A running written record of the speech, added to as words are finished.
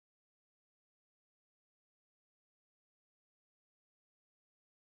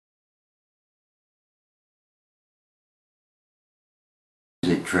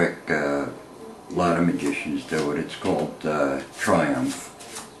A trick, a lot of magicians do it. It's called Triumph.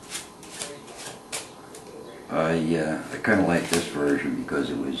 I kind of like this version because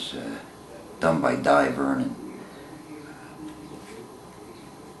it was done by Dai Vernon.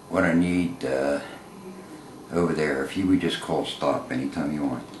 What I need over there, if you would just call stop anytime you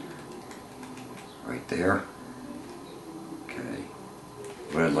want. Right there. Okay.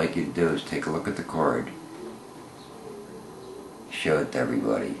 What I'd like you to do is take a look at the card. Show it to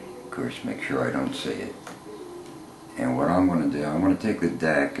everybody. Of course, make sure I don't see it. And what I'm going to do, I'm going to take the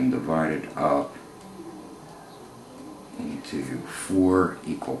deck and divide it up into 4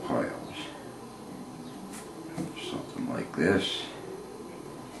 equal piles. Something like this.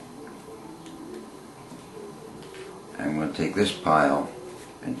 I'm going to take this pile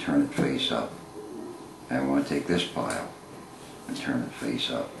and turn it face up. I'm going to take this pile and turn it face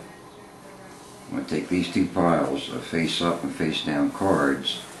up. I'm going to take these 2 piles of face up and face down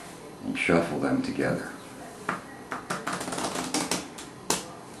cards and shuffle them together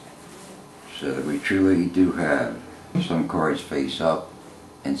so that we truly do have some cards face up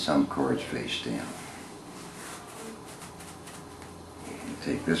and some cards face down.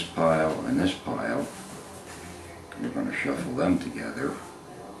 Take this pile and this pile, we're going to shuffle them together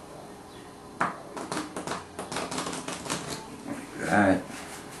like that.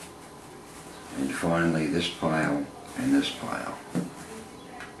 And finally this pile and this pile.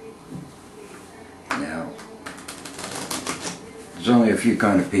 Now, there's only a few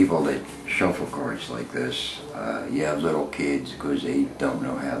kind of people that shuffle cards like this. You have little kids because they don't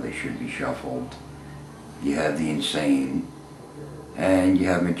know how they should be shuffled. You have the insane. And you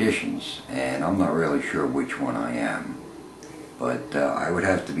have magicians. And I'm not really sure which one I am. But I would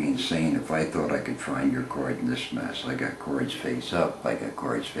have to be insane if I thought I could find your card in this mess. I got cards face up, I got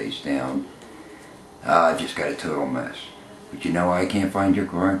cards face down. I've just got a total mess. But you know why I can't find your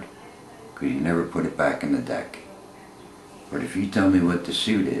card? Because you never put it back in the deck. But if you tell me what the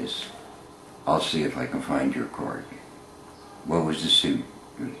suit is, I'll see if I can find your card. What was the suit?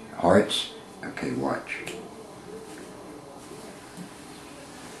 Hearts? Okay, watch.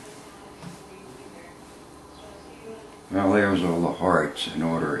 Well, there's all the hearts in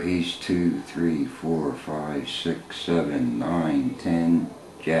order. Ace, 2, 3, 4, 5, 6, 7, 9, 10,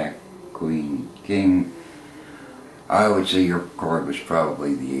 Jack, Queen, King. I would say your card was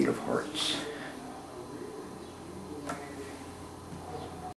probably the 8 of hearts.